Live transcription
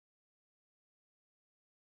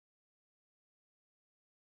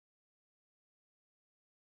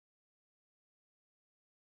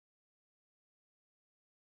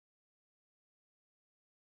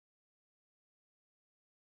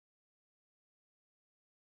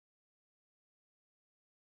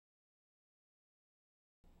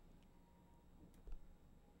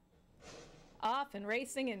Off and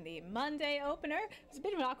racing in the Monday opener. It was a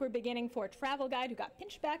bit of an awkward beginning for Travel Guide, who got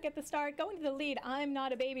pinched back at the start. Going to the lead, I'm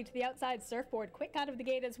Not a Baby to the outside. Surfboard quick out of the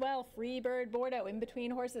gate as well. Freebird Bordeaux in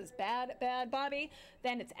between horses. Bad Bobby.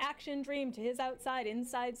 Then it's Action Dream to his outside.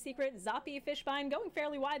 Inside Secret. Zoppy Fishbine going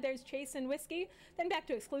fairly wide. There's Chase and Whiskey. Then back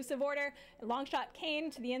to Exclusive Order. Longshot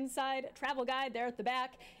Kane to the inside. Travel Guide there at the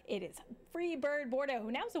back. It is Freebird Bordeaux,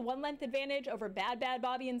 who now has a 1-length advantage over Bad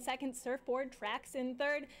Bobby in second. Surfboard tracks in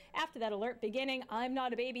third. After that alert beginning, I'm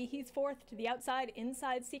Not a Baby, he's fourth to the outside.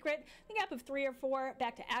 Inside Secret, the gap of 3 or 4,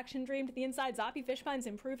 back to Action Dream to the inside. Zoppy Fishbine's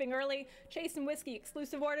improving early. Chase and Whiskey,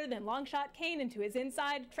 Exclusive Order, then Longshot Kane into his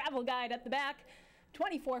inside. Travel Guide at the back.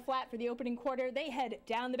 24 flat for the opening quarter. They head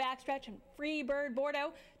down the backstretch, and Freebird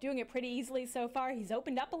Bordeaux doing it pretty easily so far. He's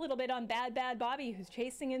opened up a little bit on Bad Bobby, who's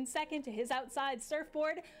chasing in second to his outside.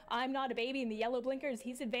 Surfboard, I'm Not a Baby in the yellow blinkers.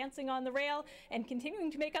 He's advancing on the rail and continuing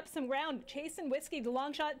to make up some ground. Chase and Whiskey, the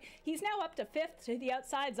long shot. He's now up to fifth to the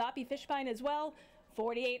outside. Zoppy Fishbine as well.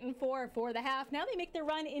 48-4 for the half. Now they make their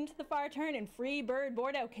run into the far turn, and Freebird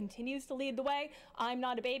Bordeaux continues to lead the way. I'm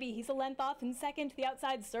Not a Baby, he's a length off in second to the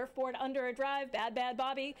outside. Surfboard under a drive. Bad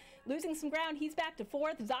Bobby losing some ground. He's back to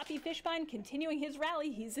fourth. Zoppy Fishbine continuing his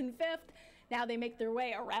rally. He's in fifth. Now they make their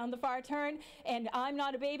way around the far turn, and I'm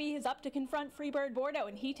Not a Baby is up to confront Freebird Bordeaux,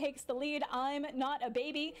 and he takes the lead. I'm Not a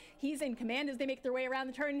Baby, he's in command as they make their way around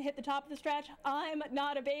the turn and hit the top of the stretch. I'm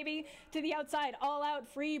Not a Baby to the outside, all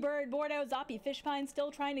out Freebird Bordeaux. Zoppy Fishbine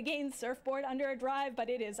still trying to gain. Surfboard under a drive, but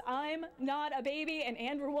it is I'm Not a Baby and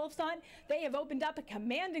Andrew Wolfson. They have opened up a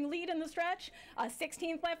commanding lead in the stretch.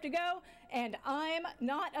 16th left to go, and I'm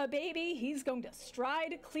Not a Baby, he's going to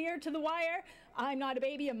stride clear to the wire. I'm Not a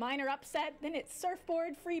Baby, a minor upset. Then it's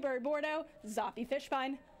Surfboard, Freebird Bordeaux, Zoppy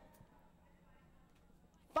Fishbine.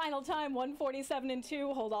 Final time 1:47 and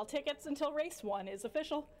 2. Hold all tickets until race 1 is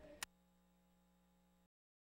official.